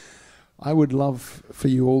I would love for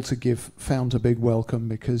you all to give Fount a big welcome,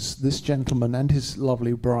 because this gentleman and his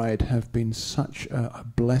lovely bride have been such a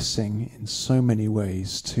blessing in so many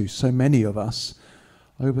ways to so many of us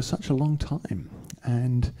over such a long time.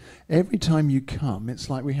 And every time you come, it's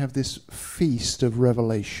like we have this feast of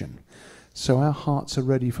revelation. So our hearts are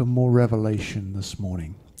ready for more revelation this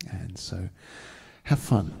morning. And so have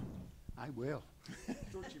fun. I will.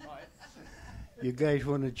 You guys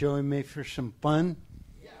want to join me for some fun?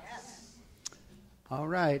 All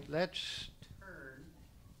right, let's turn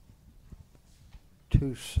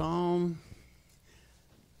to Psalm.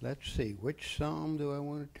 Let's see, which Psalm do I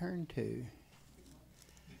want to turn to?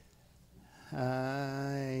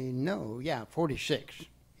 46.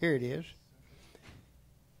 Here it is.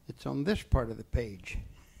 It's on this part of the page.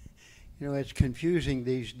 You know, it's confusing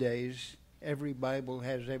these days. Every Bible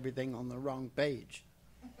has everything on the wrong page.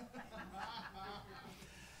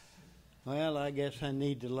 Well, I guess I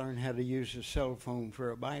need to learn how to use a cell phone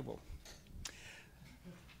for a Bible.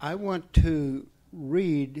 I want to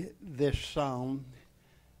read this psalm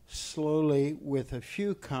slowly with a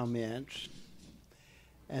few comments,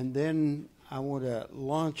 and then I want to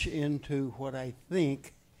launch into what I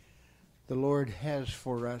think the Lord has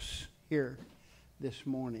for us here this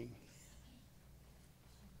morning.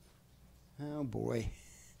 Oh boy,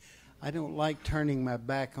 I don't like turning my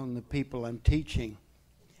back on the people I'm teaching.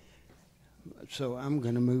 So I'm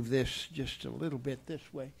going to move this just a little bit this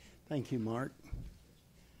way. Thank you, Mark.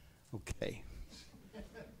 Okay.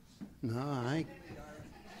 No,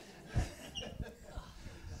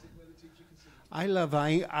 I love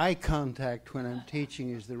eye contact when I'm teaching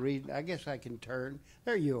is the reason. I guess I can turn.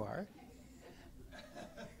 There you are.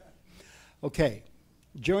 Okay,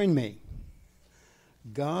 join me.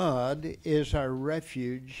 God is our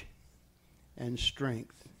refuge and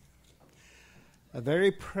strength, a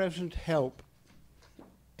very present help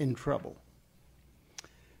in trouble.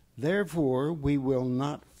 Therefore, we will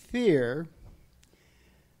not fear,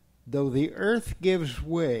 though the earth gives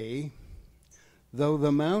way, though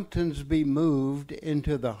the mountains be moved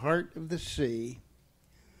into the heart of the sea,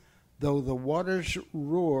 though the waters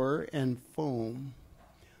roar and foam,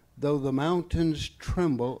 though the mountains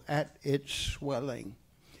tremble at its swelling.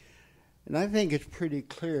 And I think it's pretty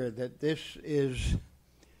clear that this is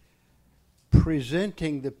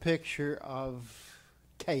presenting the picture of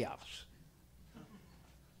chaos.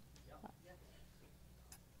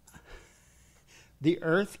 The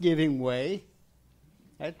earth giving way,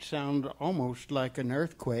 that sounds almost like an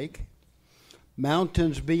earthquake.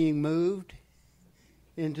 Mountains being moved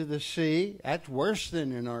into the sea, that's worse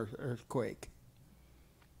than an earthquake.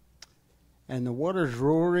 And the waters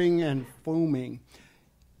roaring and foaming.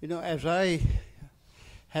 You know, as I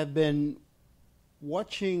have been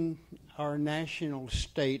watching our national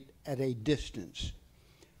state at a distance.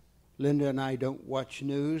 Linda and I don't watch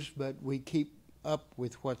news, but we keep up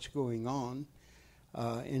with what's going on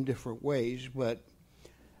in different ways. But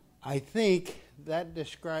I think that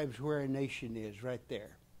describes where a nation is right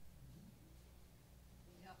there.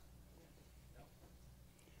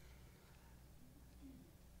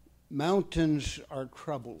 Mountains are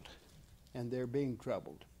troubled, and they're being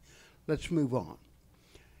troubled. Let's move on.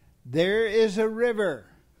 There is a river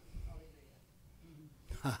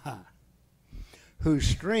whose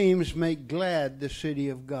streams make glad the city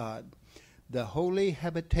of God, the holy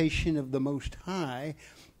habitation of the Most High.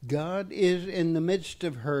 God is in the midst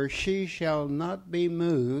of her. She shall not be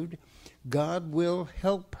moved. God will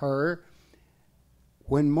help her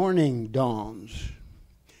when morning dawns.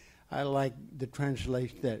 I like the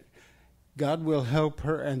translation that God will help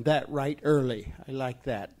her, and that right early. I like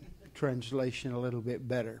that translation a little bit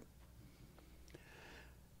better.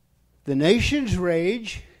 The nations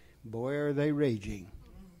rage. Boy, are they raging.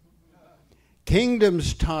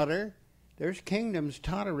 Kingdoms totter. There's kingdoms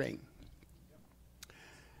tottering.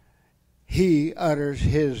 He utters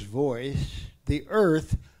his voice. The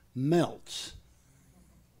earth melts.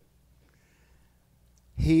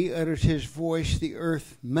 He utters his voice. The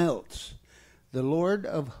earth melts. The Lord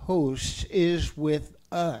of hosts is with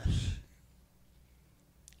us.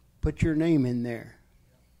 Put your name in there.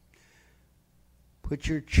 Put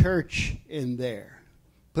your church in there.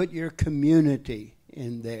 Put your community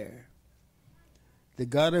in there. The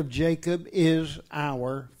God of Jacob is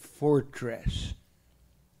our fortress.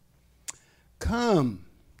 Come,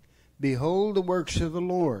 behold the works of the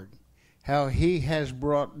Lord, how he has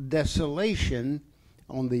brought desolation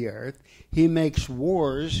on the earth. He makes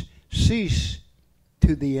wars cease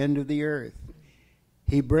to the end of the earth.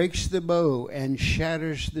 He breaks the bow and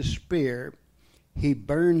shatters the spear. He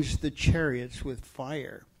burns the chariots with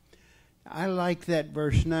fire. I like that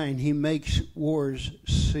verse 9. He makes wars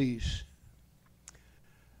cease.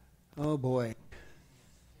 Oh boy.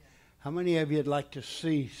 How many of you'd like to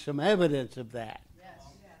see some evidence of that?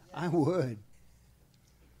 I would.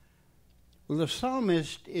 Well, the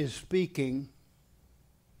psalmist is speaking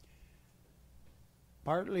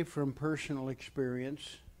partly from personal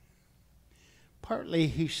experience, partly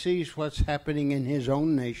he sees what's happening in his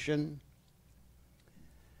own nation.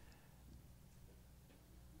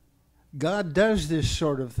 God does this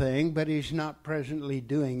sort of thing, but he's not presently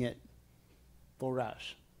doing it for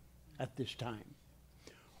us at this time.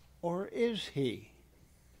 Or is he?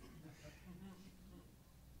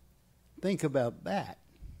 Think about that.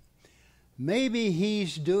 Maybe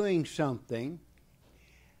he's doing something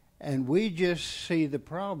and we just see the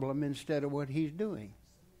problem instead of what he's doing.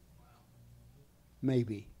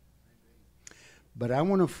 Maybe. But I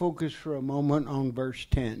want to focus for a moment on verse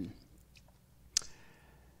 10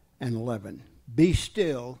 and 11. Be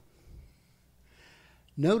still.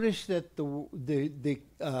 Notice that the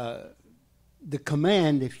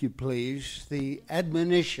command, if you please, the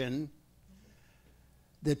admonition,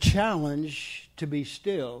 the challenge to be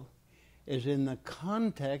still is in the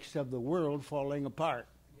context of the world falling apart.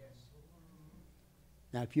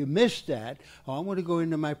 Now, if you missed that, I want to go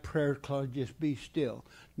into my prayer closet, just be still.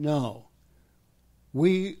 No.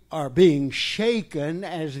 We are being shaken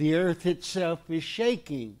as the earth itself is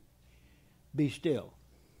shaking. Be still.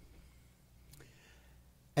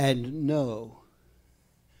 And know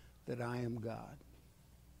that I am God.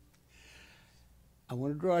 I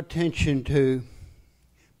want to draw attention to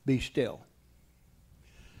be still.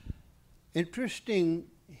 Interesting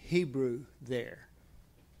Hebrew there.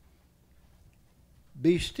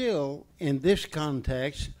 Be still in this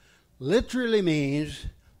context literally means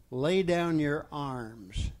lay down your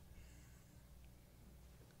arms.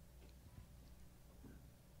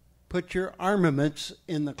 Put your armaments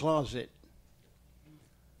in the closet.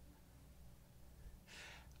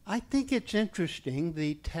 I think it's interesting,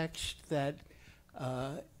 the text that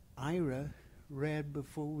Ira read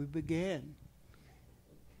before we began.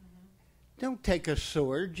 Don't take a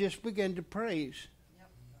sword, just begin to praise.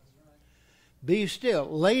 Be still.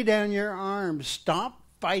 Lay down your arms. Stop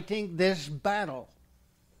fighting this battle.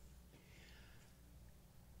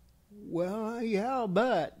 Well, yeah,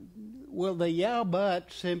 but. Well, the yeah,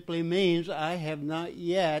 but simply means I have not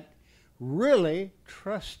yet really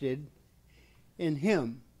trusted in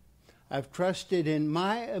Him. I've trusted in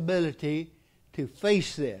my ability to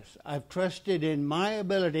face this. I've trusted in my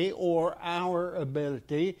ability or our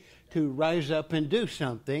ability to rise up and do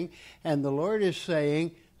something. And the Lord is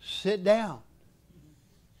saying, sit down.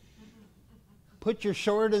 Put your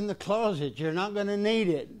sword in the closet. You're not going to need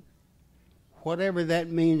it. Whatever that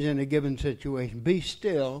means in a given situation. Be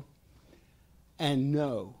still and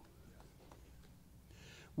know.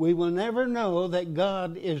 We will never know that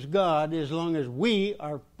God is God as long as we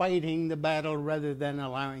are fighting the battle rather than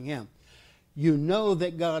allowing Him. You know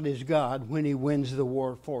that God is God when He wins the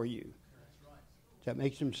war for you. Does that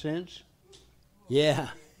make some sense? Yeah.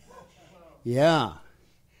 Yeah.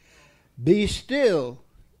 Be still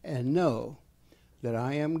and know that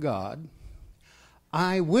I am God.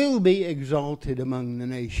 I will be exalted among the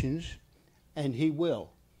nations, and He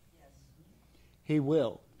will. He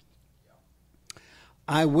will.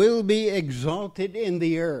 I will be exalted in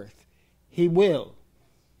the earth. He will.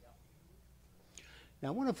 Now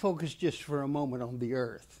I want to focus just for a moment on the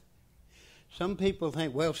earth. Some people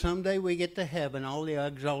think, well, someday we get to heaven, all the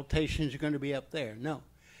exaltations are going to be up there. No.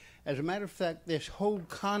 As a matter of fact, this whole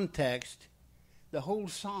context, the whole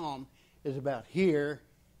psalm, is about here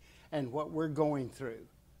and what we're going through.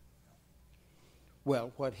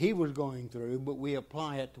 Well, what he was going through, but we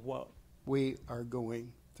apply it to what we are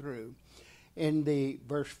going through. In the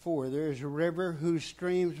verse 4, there is a river whose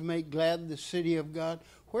streams make glad the city of God.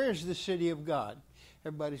 Where is the city of God?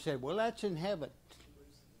 Everybody said, well, that's in heaven.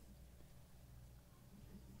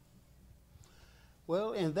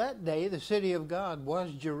 Well, in that day, the city of God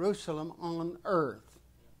was Jerusalem on earth.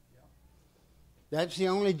 That's the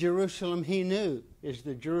only Jerusalem he knew, is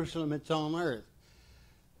the Jerusalem that's on earth.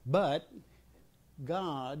 But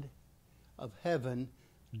God of heaven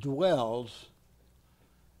dwells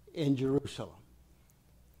in Jerusalem.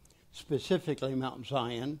 Specifically Mount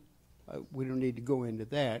Zion. We don't need to go into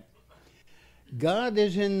that. God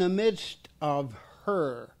is in the midst of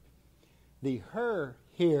her. The her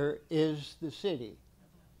here is the city.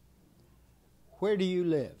 Where do you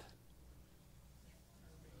live?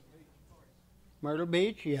 Myrtle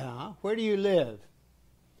Beach? Yeah. Where do you live?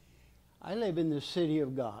 I live in the city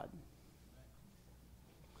of God.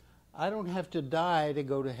 I don't have to die to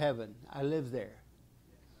go to heaven. I live there.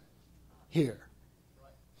 Here.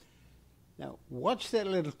 Now, what's that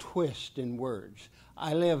little twist in words?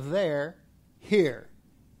 I live there, here.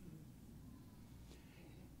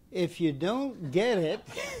 If you don't get it,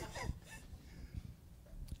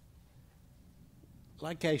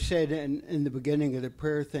 like I said in the beginning of the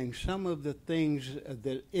prayer thing, some of the things,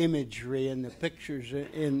 the imagery and the pictures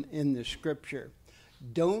in the Scripture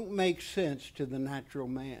don't make sense to the natural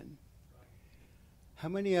man. How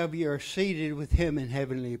many of you are seated with Him in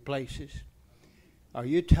heavenly places? Are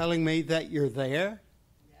you telling me that you're there?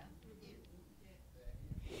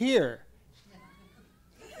 Here.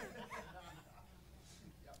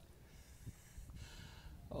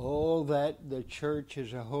 Oh, that the church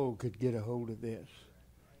as a whole could get a hold of this.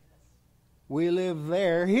 We live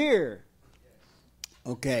there, here.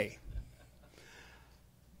 Okay.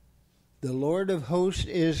 The Lord of hosts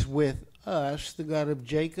is with us. The God of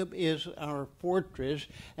Jacob is our fortress,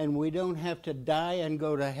 and we don't have to die and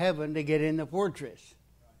go to heaven to get in the fortress.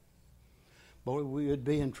 Boy, we would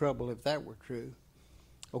be in trouble if that were true.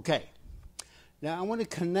 Okay. Now, I want to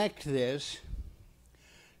connect this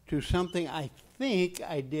to something I think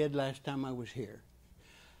I did last time I was here.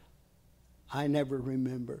 I never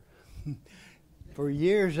remember. For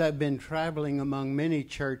years, I've been traveling among many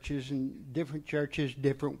churches, and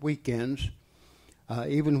different weekends.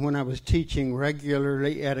 Even when I was teaching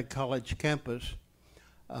regularly at a college campus,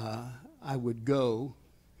 I would go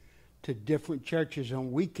to different churches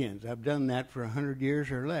on weekends. I've done that for 100 years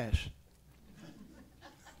or less.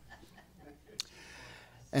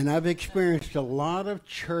 And I've experienced a lot of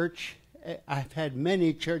I've had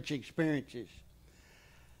many church experiences.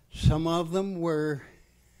 Some of them were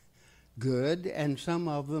good, and some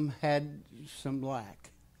of them had some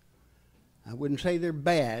lack. I wouldn't say they're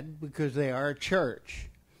bad because they are a church,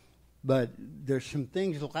 but there's some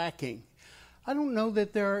things lacking. I don't know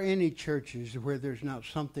that there are any churches where there's not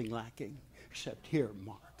something lacking, except here,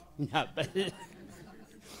 Mark.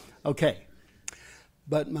 Okay.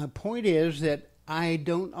 But my point is that I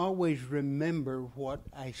don't always remember what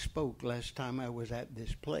I spoke last time I was at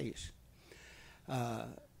this place.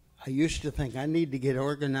 I used to think I need to get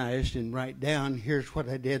organized and write down, here's what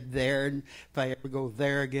I did there, and if I ever go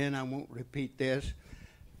there again, I won't repeat this.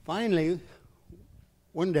 Finally,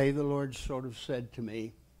 one day the Lord sort of said to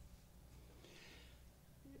me,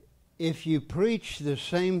 if you preach the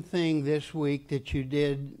same thing this week that you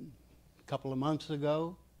did a couple of months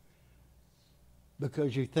ago,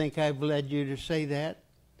 because you think I've led you to say that,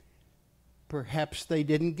 perhaps they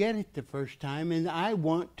didn't get it the first time, and I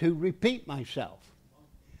want to repeat myself.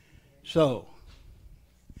 So,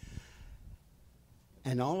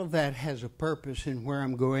 and all of that has a purpose in where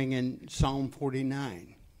I'm going in Psalm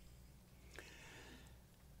 49.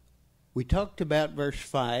 We talked about verse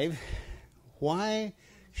 5. Why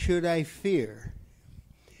should I fear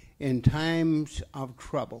in times of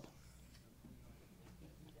trouble?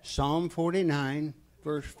 Psalm 49,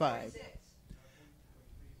 verse 5.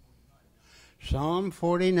 Psalm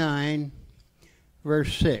 49,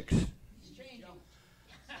 verse 6.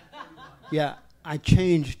 Yeah, I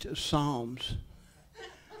changed Psalms.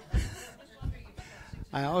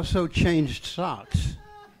 I also changed socks,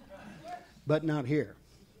 but not here.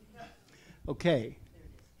 Okay.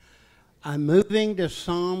 I'm moving to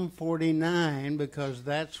Psalm 49 because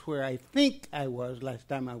that's where I think I was last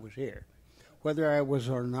time I was here. Whether I was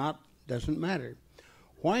or not doesn't matter.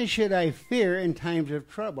 Why should I fear in times of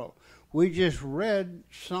trouble? We just read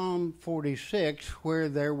Psalm 46 where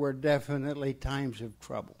there were definitely times of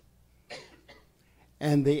trouble.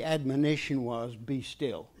 And the admonition was, be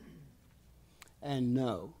still and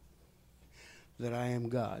know that I am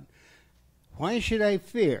God. Why should I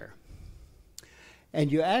fear?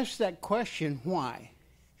 And you ask that question, why?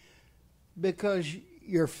 Because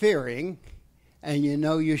you're fearing and you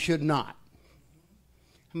know you should not.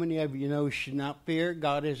 How many of you know you should not fear?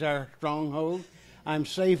 God is our stronghold. I'm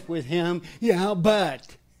safe with Him. Yeah,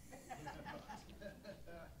 but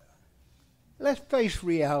let's face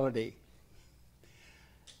reality.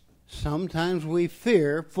 Sometimes we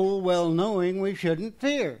fear, full well knowing we shouldn't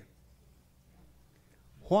fear.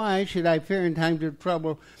 Why should I fear in times of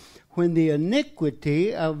trouble? When the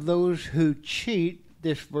iniquity of those who cheat,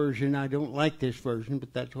 this version, I don't like this version,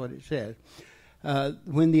 but that's what it says.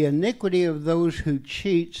 When the iniquity of those who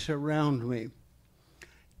cheat surround me.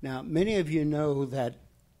 Now, many of you know that,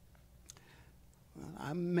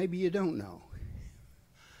 maybe you don't know.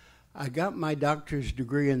 I got my doctor's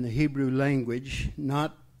degree in the Hebrew language,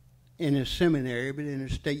 not in a seminary, but in a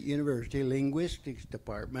state university linguistics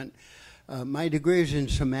department. My degree is in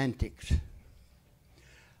semantics.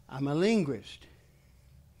 I'm a linguist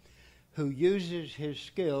who uses his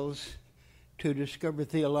skills to discover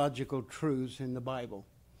theological truths in the Bible.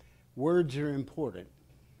 Words are important.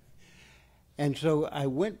 And so I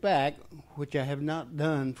went back, which I have not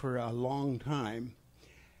done for a long time,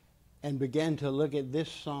 and began to look at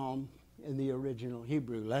this psalm in the original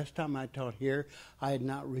Hebrew. Last time I taught here, I had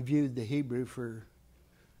not reviewed the Hebrew for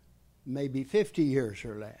maybe 50 years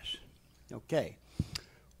or less. Okay.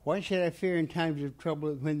 Why should I fear in times of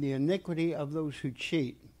trouble when the iniquity of those who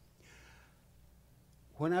cheat?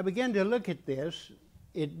 When I began to look at this,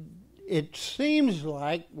 it seems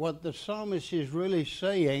like what the psalmist is really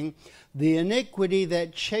saying, the iniquity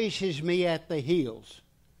that chases me at the heels.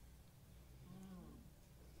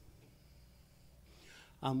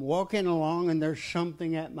 I'm walking along and there's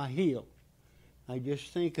something at my heel. I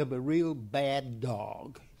just think of a real bad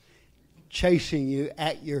dog chasing you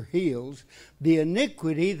at your heels. The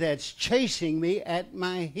iniquity that's chasing me at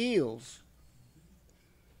my heels.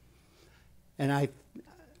 And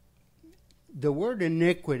the word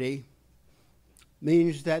iniquity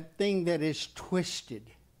means that thing that is twisted.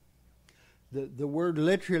 The word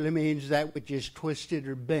literally means that which is twisted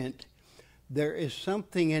or bent. There is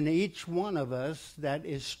something in each one of us that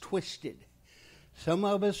is twisted. Some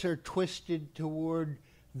of us are twisted toward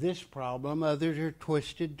this problem. Others are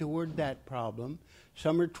twisted toward that problem.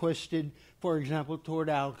 Some are twisted, for example, toward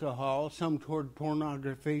alcohol. Some toward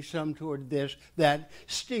pornography. Some toward this, that,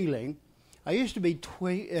 stealing. I used to be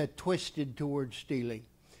twisted toward stealing.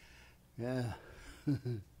 Yeah.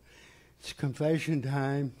 It's confession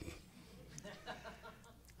time.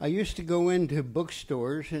 I used to go into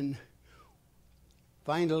bookstores and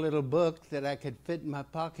find a little book that I could fit in my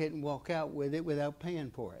pocket and walk out with it without paying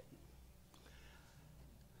for it.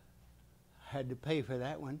 I had to pay for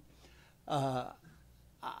that one.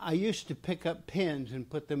 I used to pick up pens and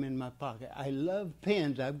put them in my pocket. I love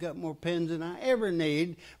pens. I've got more pens than I ever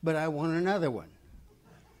need, but I want another one.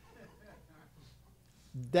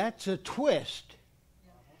 That's a twist.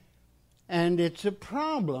 And it's a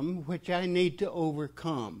problem which I need to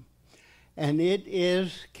overcome. And it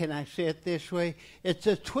is, can I say it this way? It's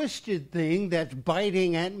a twisted thing that's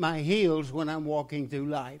biting at my heels when I'm walking through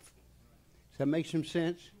life. Does that make some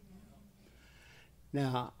sense?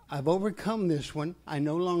 Now, I've overcome this one. I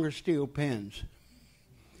no longer steal pens.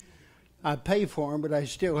 I pay for them, but I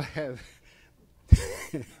still have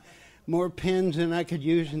more pens than I could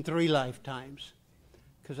use in 3 lifetimes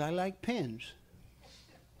because I like pens.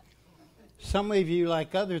 Some of you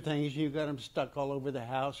like other things. You've got them stuck all over the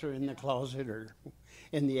house or in the closet or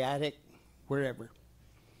in the attic, wherever.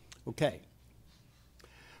 Okay.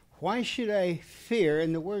 Why should I fear?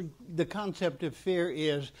 And the concept of fear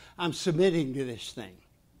is I'm submitting to this thing.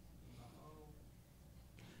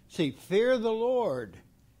 See, fear the Lord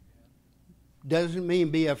doesn't mean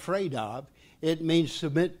be afraid of. It means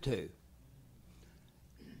submit to.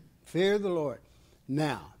 Fear the Lord.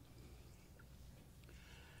 Now,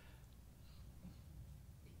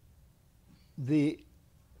 the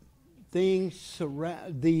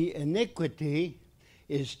iniquity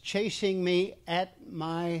is chasing me at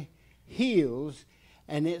my heels,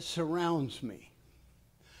 and it surrounds me.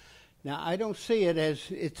 Now, I don't see it as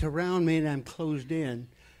it's around me and I'm closed in,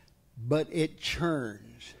 but it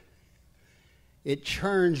churns. It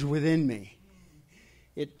churns within me.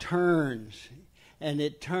 It turns, and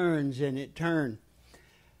it turns, and it turns.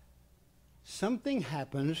 Something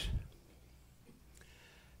happens.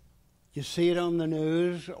 You see it on the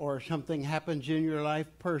news, or something happens in your life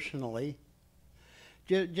personally.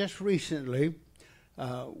 Just recently,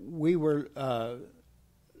 we were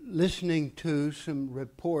listening to some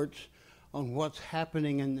reports on what's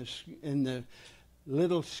happening in the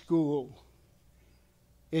little school,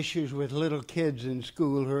 issues with little kids in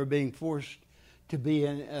school who are being forced to be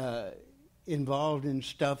involved in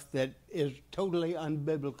stuff that is totally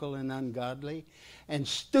unbiblical and ungodly and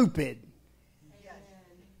stupid.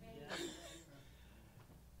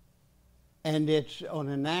 And it's on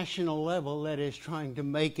a national level that is trying to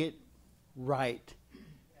make it right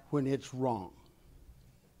when it's wrong.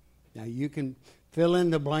 Now, you can fill in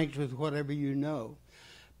the blanks with whatever you know.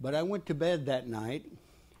 But I went to bed that night,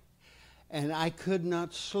 and I could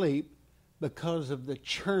not sleep because of the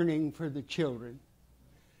churning for the children,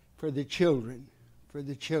 for the children, for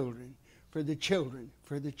the children, for the children,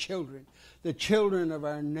 for the children. The children of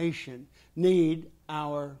our nation need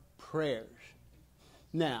our prayers.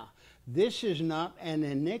 Now, this is not an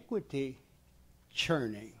iniquity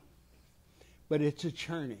churning, but it's a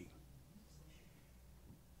churning.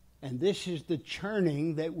 And this is the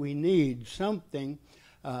churning that we need. Something.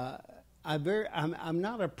 I'm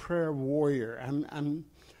not a prayer warrior. I'm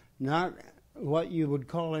not what you would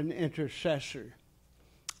call an intercessor.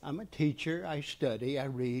 I'm a teacher. I study. I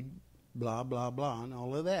read. Blah blah blah, and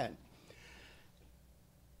all of that.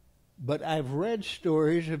 But I've read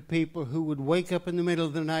stories of people who would wake up in the middle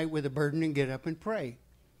of the night with a burden and get up and pray.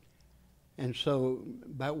 And so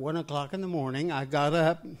about 1 o'clock in the morning, I got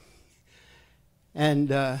up,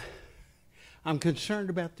 and I'm concerned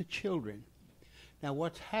about the children. Now,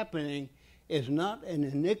 what's happening is not an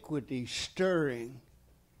iniquity stirring.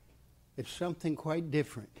 It's something quite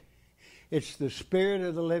different. It's the Spirit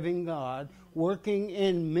of the living God working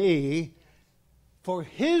in me for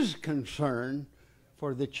His concern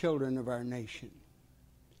for the children of our nation.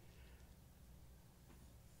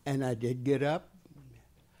 And I did get up.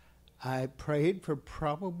 I prayed for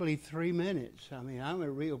probably 3 minutes. I mean, I'm a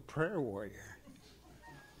real prayer warrior.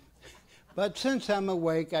 But since I'm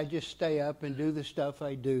awake, I just stay up and do the stuff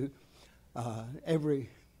I do every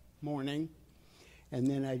morning. And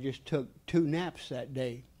then I just took 2 naps that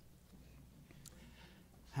day.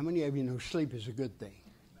 How many of you know sleep is a good thing?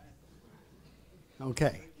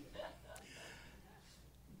 Okay.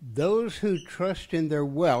 Those who trust in their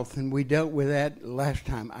wealth, and we dealt with that last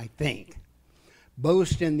time, I think,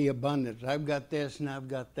 boast in the abundance. I've got this and I've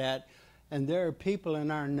got that. And there are people in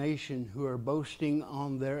our nation who are boasting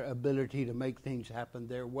on their ability to make things happen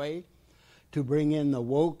their way, to bring in the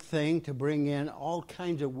woke thing, to bring in all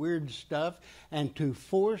kinds of weird stuff, and to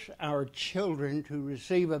force our children to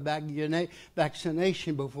receive a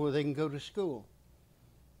vaccination before they can go to school.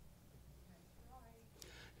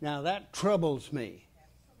 Now that troubles me.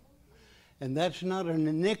 And that's not an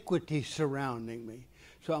iniquity surrounding me.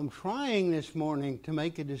 So I'm trying this morning to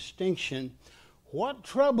make a distinction. What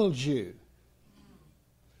troubles you?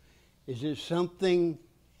 Is it something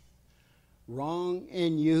wrong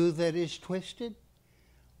in you that is twisted?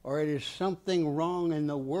 Or it is something wrong in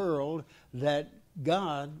the world that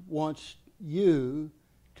God wants you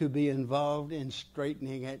to be involved in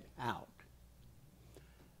straightening it out?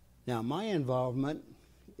 Now, my involvement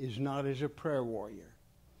is not as a prayer warrior.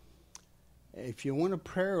 If you want a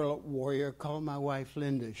prayer warrior, call my wife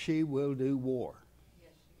Linda. She will do war.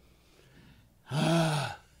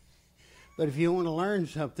 But if you want to learn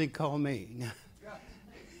something, call me.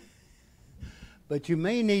 But you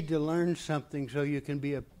may need to learn something so you can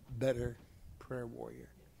be a better prayer warrior.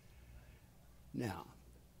 Now,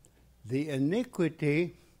 the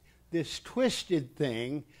iniquity, this twisted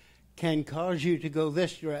thing, can cause you to go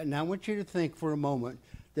this direction. Now, I want you to think for a moment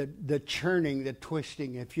that the churning, the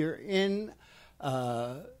twisting, if you're in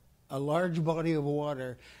a large body of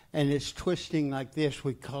water and it's twisting like this,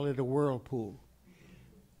 we call it a whirlpool.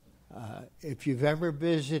 If you've ever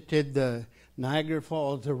visited the Niagara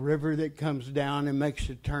Falls, the river that comes down and makes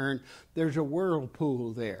a turn, there's a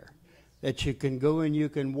whirlpool there that you can go and you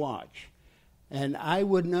can watch. And I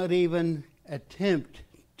would not even attempt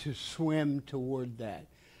to swim toward that,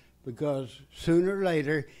 because sooner or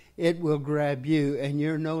later it will grab you and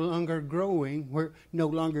you're no longer going where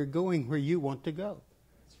you want to go.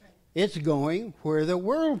 That's right. It's going where the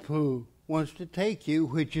whirlpool wants to take you,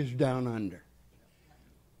 which is down under.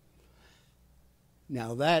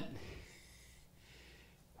 Now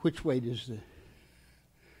which way does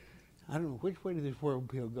which way does this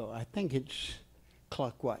whirlpool go? I think it's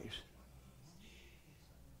clockwise.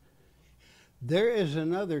 There is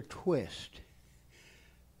another twist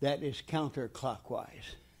that is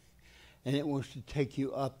counterclockwise, and it wants to take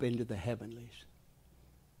you up into the heavenlies.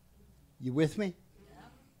 You with me?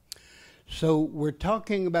 Yeah. So we're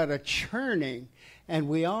talking about a churning, and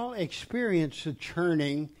we all experience a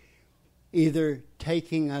churning either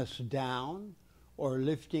taking us down or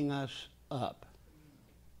lifting us up.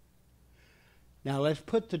 Now let's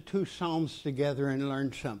put the 2 Psalms together and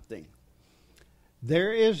learn something.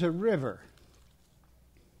 There is a river.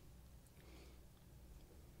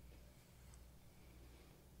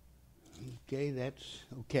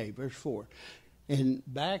 Okay, verse 4. And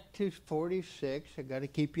back to 46, I got to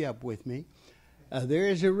keep you up with me. There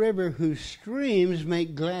is a river whose streams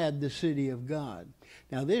make glad the city of God.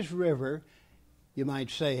 Now this river, you might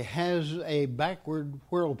say, has a backward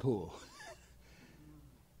whirlpool.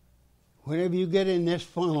 Whenever you get in this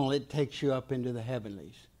funnel, it takes you up into the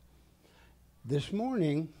heavenlies. This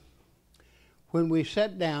morning, when we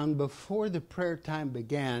sat down before the prayer time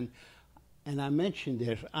began, and I mentioned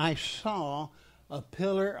this, I saw a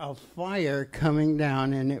pillar of fire coming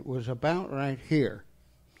down, and it was about right here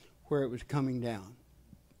where it was coming down.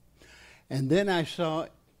 And then I saw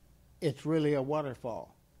it's really a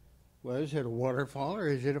waterfall. Well, is it a waterfall or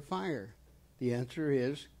is it a fire? The answer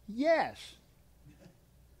is yes.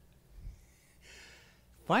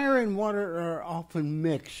 Fire and water are often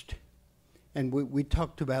mixed, and we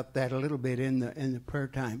talked about that a little bit in the prayer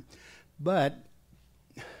time. But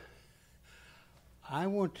I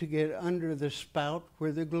want to get under the spout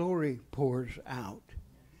where the glory pours out.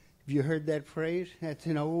 Have you heard that phrase? That's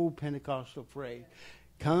an old Pentecostal phrase.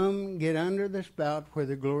 Come, get under the spout where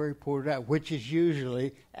the glory pours out, which is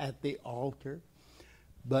usually at the altar.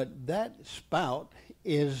 But that spout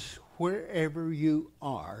is wherever you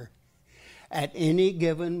are at any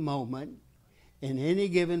given moment, in any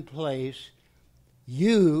given place.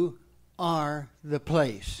 You are the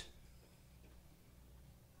place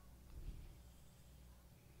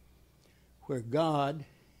where God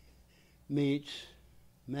meets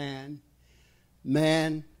man,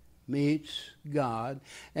 man meets God,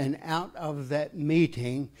 and out of that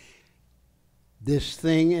meeting, this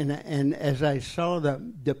thing, and as I saw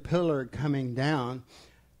the pillar coming down,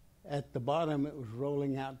 at the bottom it was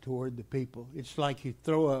rolling out toward the people. It's like you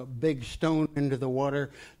throw a big stone into the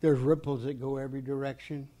water, there's ripples that go every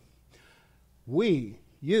direction.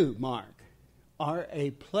 You, Mark, are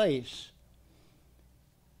a place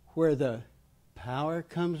where the power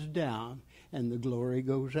comes down and the glory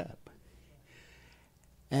goes up.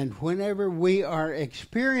 And whenever we are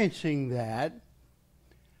experiencing that,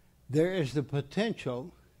 there is the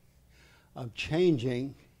potential of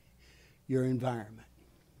changing your environment.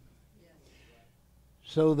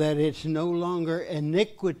 So that it's no longer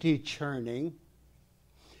iniquity churning,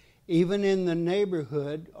 even in the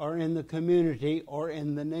neighborhood or in the community or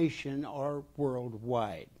in the nation or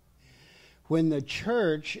worldwide. When the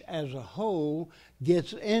church as a whole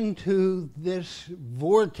gets into this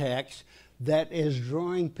vortex that is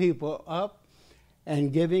drawing people up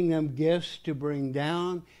and giving them gifts to bring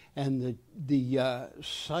down, and the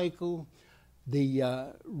cycle,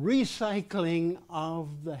 the recycling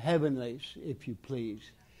of the heavenlies, if you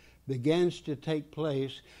please, begins to take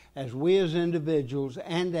place as we as individuals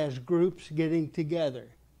and as groups getting together.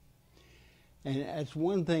 And that's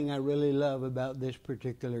one thing I really love about this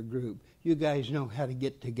particular group. You guys know how to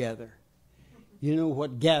get together. You know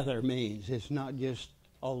what gather means. It's not just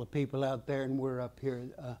all the people out there and we're up here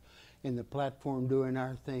in the platform doing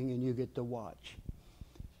our thing and you get to watch.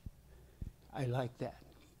 I like that.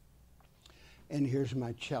 And here's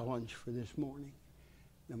my challenge for this morning.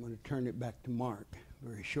 I'm going to turn it back to Mark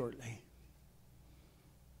very shortly.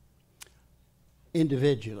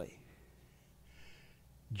 Individually,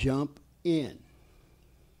 jump in.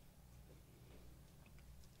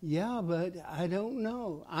 Yeah, but I don't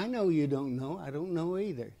know. I know you don't know. I don't know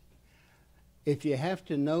either. If you have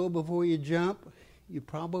to know before you jump, you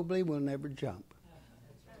probably will never jump.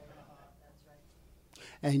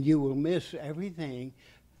 And you will miss everything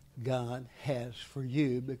God has for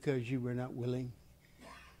you because you were not willing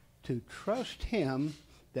to trust Him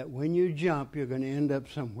that when you jump, you're going to end up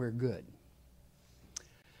somewhere good.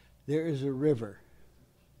 There is a river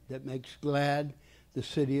that makes glad the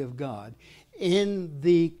city of God in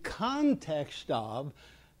the context of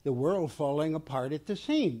the world falling apart at the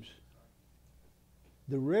seams.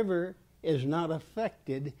 The river is not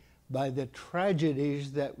affected by the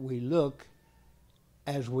tragedies that we look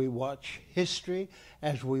as we watch history,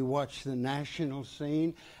 as we watch the national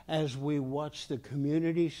scene, as we watch the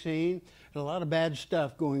community scene. There's a lot of bad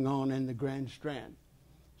stuff going on in the Grand Strand.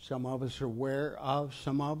 Some of us are aware of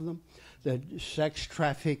some of them. The sex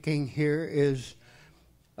trafficking here is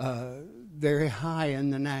very high in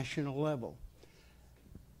the national level.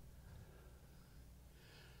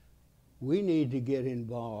 We need to get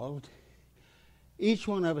involved. Each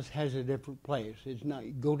one of us has a different place. It's not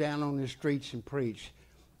go down on the streets and preach.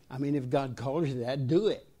 I mean, if God calls you that, do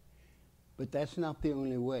it. But that's not the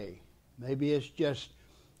only way. Maybe it's just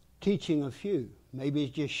teaching a few. Maybe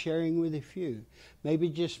it's just sharing with a few. Maybe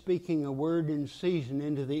just speaking a word in season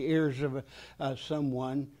into the ears of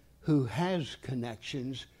someone who has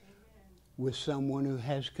connections with someone who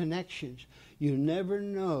has connections. You never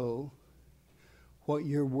know what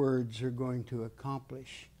your words are going to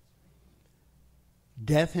accomplish.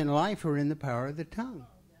 Death and life are in the power of the tongue.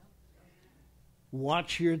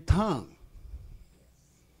 Watch your tongue.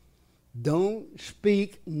 Don't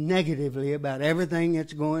speak negatively about everything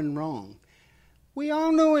that's going wrong. We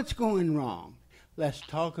all know it's going wrong. Let's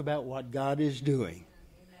talk about what God is doing.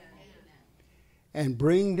 And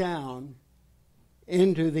bring down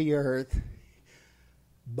into the earth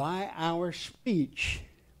by our speech.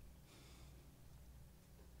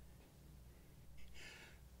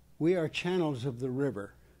 We are channels of the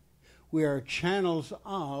river. We are channels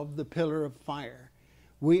of the pillar of fire.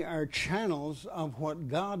 We are channels of what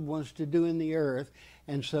God wants to do in the earth.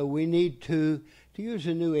 And so we need to use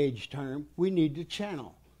a New Age term, we need to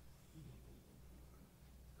channel.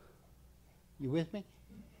 You with me?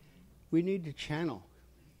 We need to channel.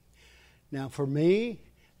 Now for me,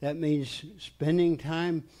 that means spending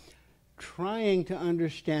time trying to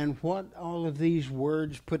understand what all of these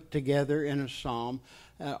words put together in a psalm,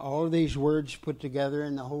 all of these words put together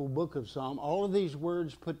in the whole book of Psalm, all of these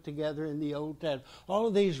words put together in the Old Testament, all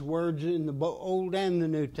of these words in the Old and the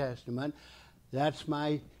New Testament. That's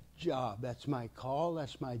my job. That's my call.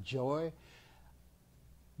 That's my joy.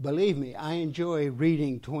 Believe me, I enjoy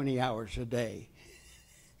reading 20 hours a day.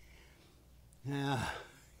 Now,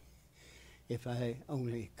 if I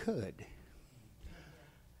only could.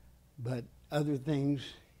 But other things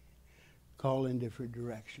call in different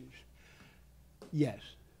directions. Yes.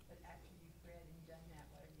 But after you've read and done that,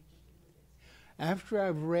 what do you do with it? After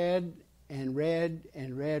I've read and read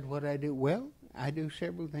and read what I do, well, I do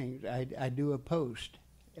several things. I do a post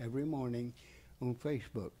every morning on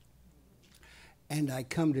Facebook. And I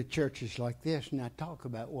come to churches like this and I talk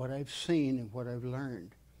about what I've seen and what I've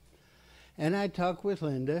learned. And I talk with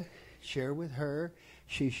Linda, share with her.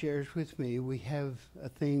 She shares with me. We have a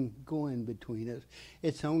thing going between us.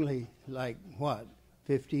 It's only like,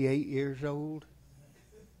 58 years old?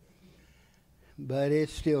 But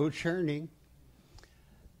it's still churning.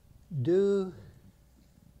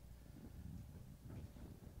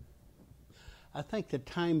 I think the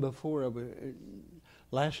time before,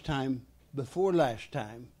 last time,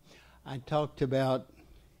 I talked about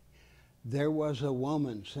there was a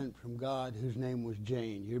woman sent from God whose name was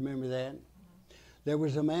Jane. You remember that? There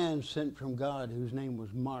was a man sent from God whose name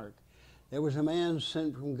was Mark. There was a man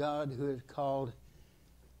sent from God who is called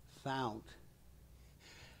Fount.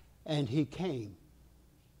 And he came.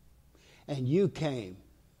 And you came.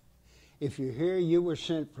 If you're here, you were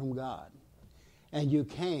sent from God. And you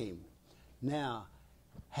came. Now,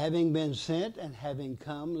 having been sent and having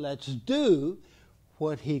come, let's do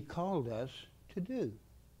what he called us to do.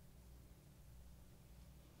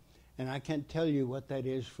 And I can't tell you what that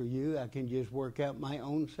is for you. I can just work out my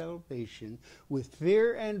own salvation with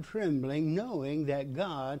fear and trembling, knowing that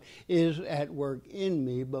God is at work in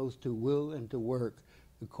me, both to will and to work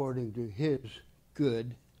according to his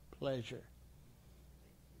good pleasure.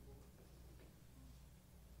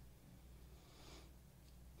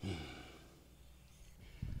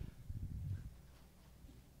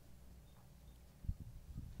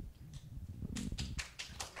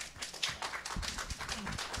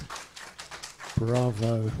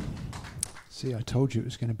 Bravo. See, I told you it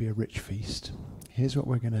was going to be a rich feast. Here's what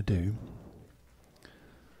we're going to do.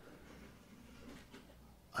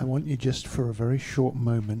 I want you just for a very short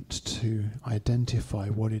moment to identify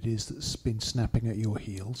what it is that's been snapping at your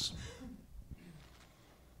heels,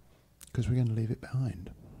 because we're going to leave it behind.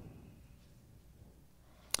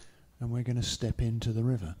 And we're going to step into the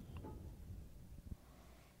river.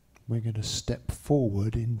 We're going to step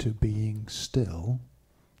forward into being still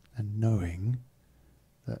and knowing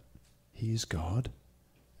that he is God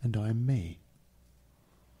and I'm me.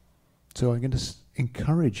 So I'm going to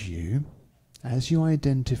encourage you, as you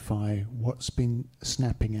identify what's been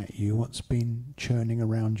snapping at you, what's been churning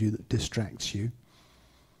around you that distracts you,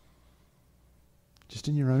 just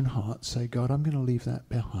in your own heart say, God, I'm going to leave that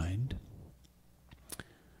behind.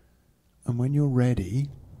 And when you're ready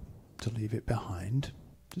to leave it behind,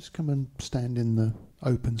 just come and stand in the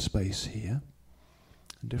open space here.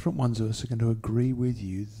 And different ones of us are going to agree with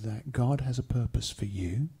you that God has a purpose for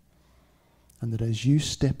you, and that as you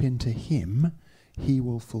step into him, he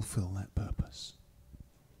will fulfill that purpose.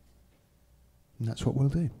 And that's what we'll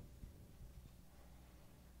do.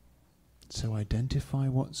 So identify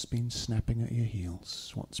what's been snapping at your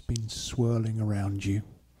heels, what's been swirling around you.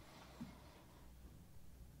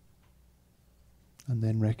 And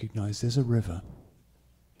then recognize there's a river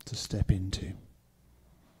to step into.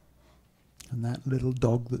 And that little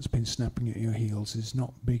dog that's been snapping at your heels is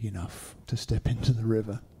not big enough to step into the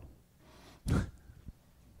river.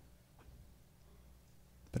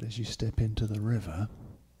 But as you step into the river,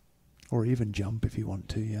 or even jump if you want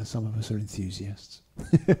to, yeah, some of us are enthusiasts.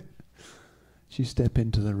 As you step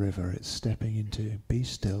into the river, it's stepping into be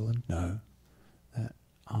still and know that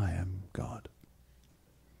I am God.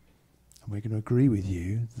 And we're going to agree with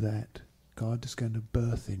you that God is going to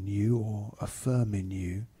birth in you or affirm in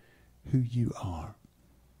you who you are.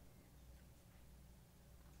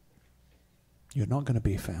 You're not going to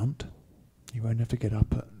be found. You won't have to get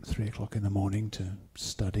up at 3 o'clock in the morning to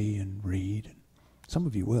study and read. Some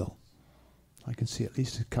of you will. I can see at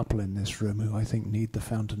least a couple in this room who I think need the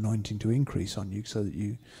fount anointing to increase on you so that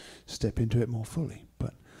you step into it more fully.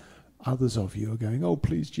 But others of you are going, oh,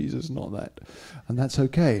 please, Jesus, not that. And that's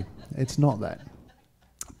okay. It's not that.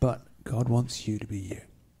 But God wants you to be you.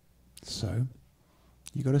 So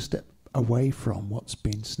you've got to step away from what's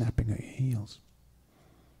been snapping at your heels.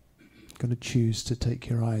 Got to choose to take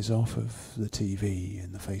your eyes off of the TV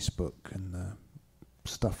and the Facebook and the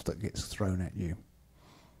stuff that gets thrown at you.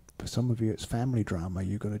 For some of you, it's family drama.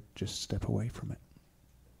 You've got to just step away from it.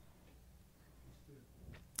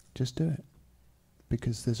 Just do it.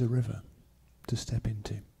 Because there's a river to step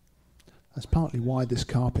into. That's partly why this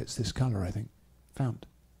carpet's this colour, I think. Found.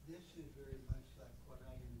 This is very much like what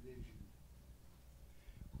I envisioned.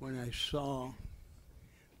 When I saw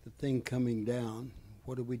the thing coming down,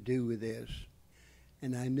 what do we do with this?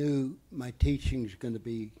 And I knew my teaching's going to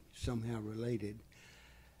be somehow related.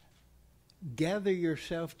 Gather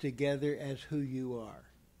yourself together as who you are.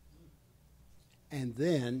 And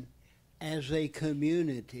then, as a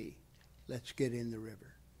community, let's get in the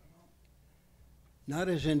river. Not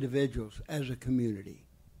as individuals, as a community.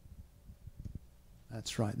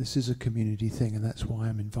 That's right. This is a community thing, and that's why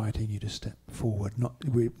I'm inviting you to step forward.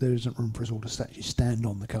 There isn't room for us all to actually stand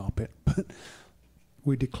on the carpet, but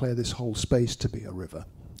we declare this whole space to be a river.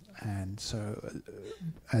 And so,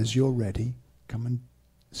 as you're ready, come and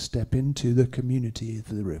step into the community of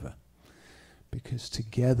the river, because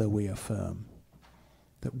together we affirm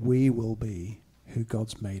that we will be who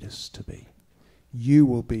God's made us to be. You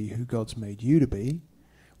will be who God's made you to be.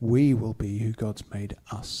 We will be who God's made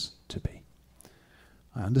us to be.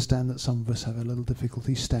 I understand that some of us have a little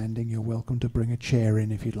difficulty standing. You're welcome to bring a chair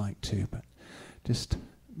in if you'd like to, but just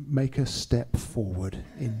make a step forward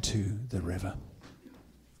into the river.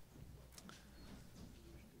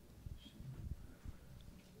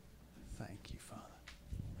 Thank you, Father.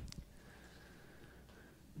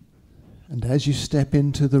 And as you step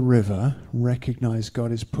into the river, recognize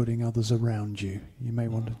God is putting others around you. You may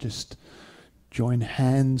want to just join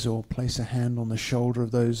hands or place a hand on the shoulder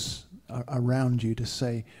of those around you to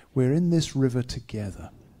say, we're in this river together.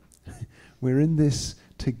 We're in this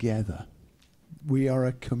together. We are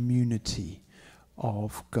a community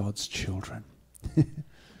of God's children.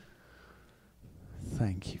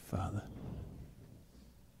 Thank you, Father.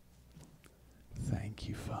 Thank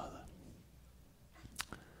you, Father.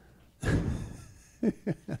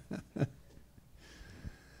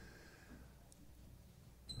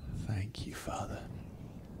 Thank you, Father.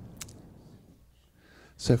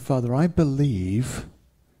 So, Father, I believe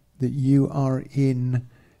that you are in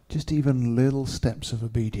just even little steps of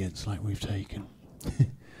obedience like we've taken.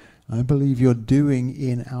 I believe you're doing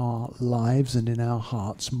in our lives and in our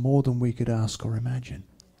hearts more than we could ask or imagine.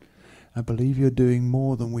 I believe you're doing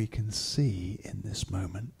more than we can see in this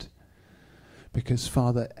moment. Because,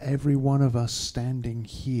 Father, every one of us standing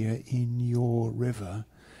here in your river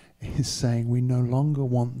is saying we no longer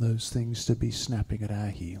want those things to be snapping at our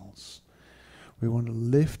heels. We want to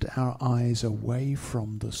lift our eyes away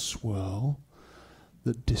from the swirl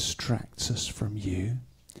that distracts us from you.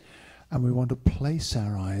 And we want to place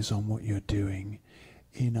our eyes on what you're doing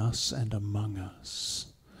in us and among us.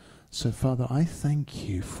 So, Father, I thank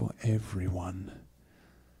you for everyone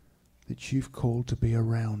that you've called to be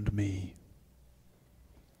around me.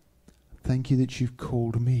 Thank you that you've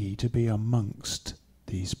called me to be amongst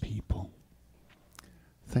these people.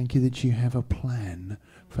 Thank you that you have a plan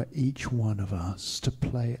for each one of us to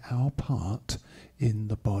play our part in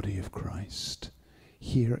the body of Christ,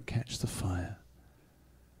 here at Catch the Fire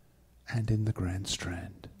and in the Grand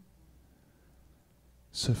Strand.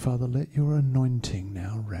 So, Father, let your anointing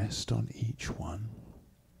now rest on each one,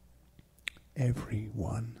 every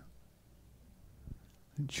one.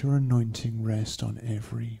 Let your anointing rest on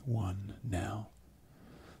every one now,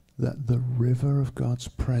 that the river of God's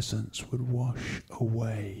presence would wash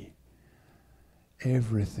away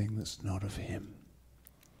everything that's not of him,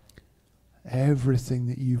 everything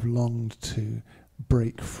that you've longed to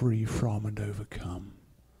break free from and overcome.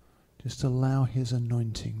 Just allow his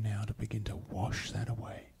anointing now to begin to wash that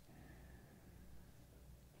away.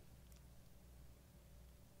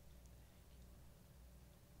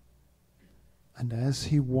 And as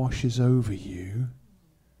he washes over you,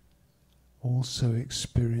 also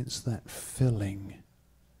experience that filling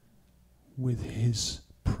with his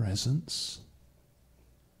presence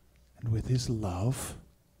and with his love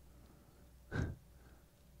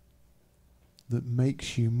that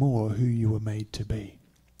makes you more who you were made to be.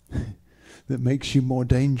 That makes you more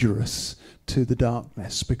dangerous to the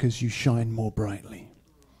darkness because you shine more brightly.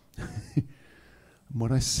 And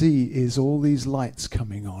what I see is all these lights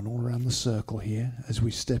coming on all around the circle here as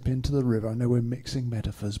we step into the river. I know we're mixing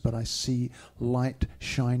metaphors, but I see light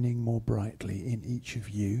shining more brightly in each of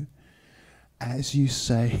you as you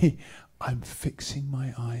say, I'm fixing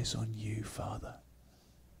my eyes on you, Father.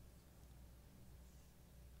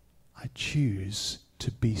 I choose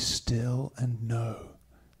to be still and know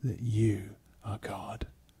that you are God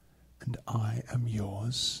and I am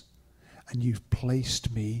yours, And you've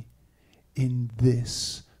placed me in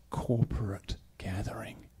this corporate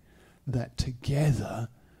gathering, that together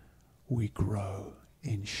we grow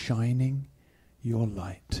in shining your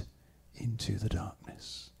light into the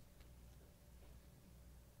darkness.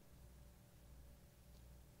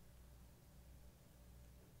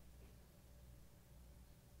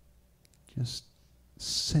 Just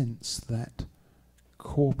sense that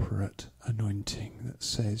corporate anointing that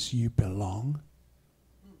says you belong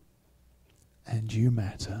and you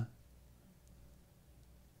matter.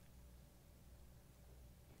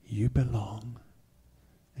 You belong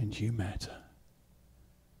and you matter.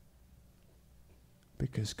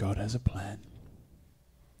 Because God has a plan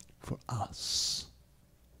for us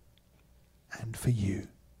and for you,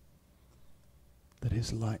 that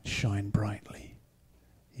His light shine brightly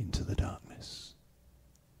into the darkness.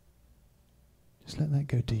 Just let that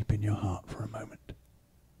go deep in your heart for a moment.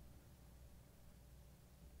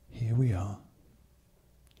 Here we are,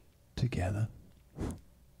 together.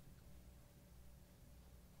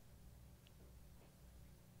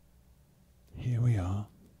 Here we are,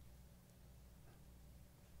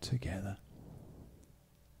 together.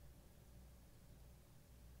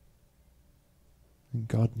 And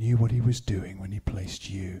God knew what He was doing when He placed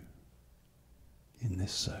you in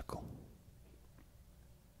this circle.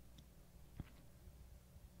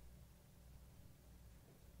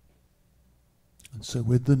 And so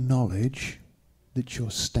with the knowledge that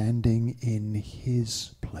you're standing in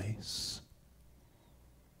His place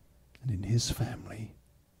and in His family,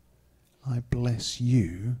 I bless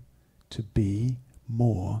you to be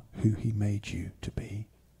more who He made you to be,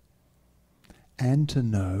 and to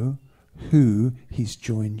know who He's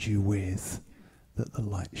joined you with, that the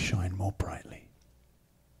light shine more brightly.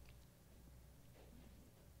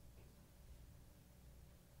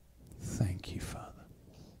 Thank you, Father.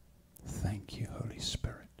 Thank you, Holy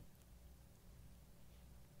Spirit.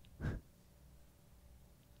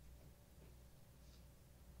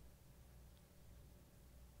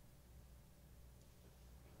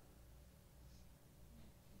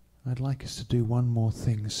 I'd like us to do one more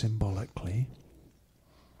thing symbolically.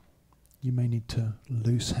 You may need to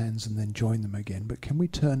loose hands and then join them again, but can we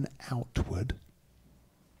turn outward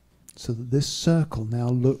so that this circle now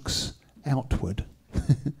looks outward?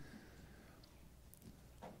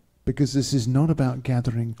 Because this is not about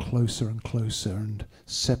gathering closer and closer and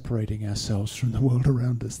separating ourselves from the world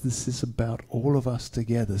around us. This is about all of us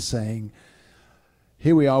together saying,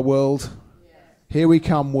 here we are, world. Yes. Here we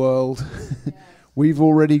come, world. Yes. We've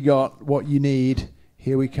already got what you need.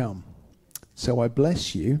 Here we come. So I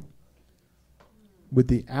bless you with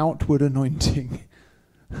the outward anointing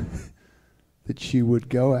that you would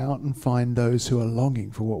go out and find those who are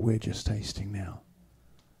longing for what we're just tasting now.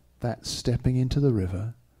 That's stepping into the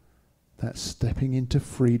river. That's stepping into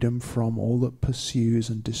freedom from all that pursues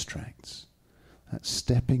and distracts. That's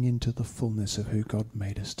stepping into the fullness of who God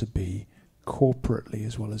made us to be, corporately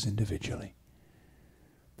as well as individually.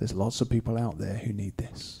 There's lots of people out there who need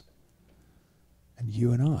this. And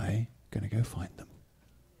you and I are going to go find them.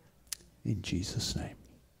 In Jesus' name.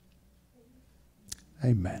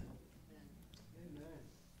 Amen.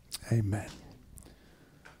 Amen. Amen.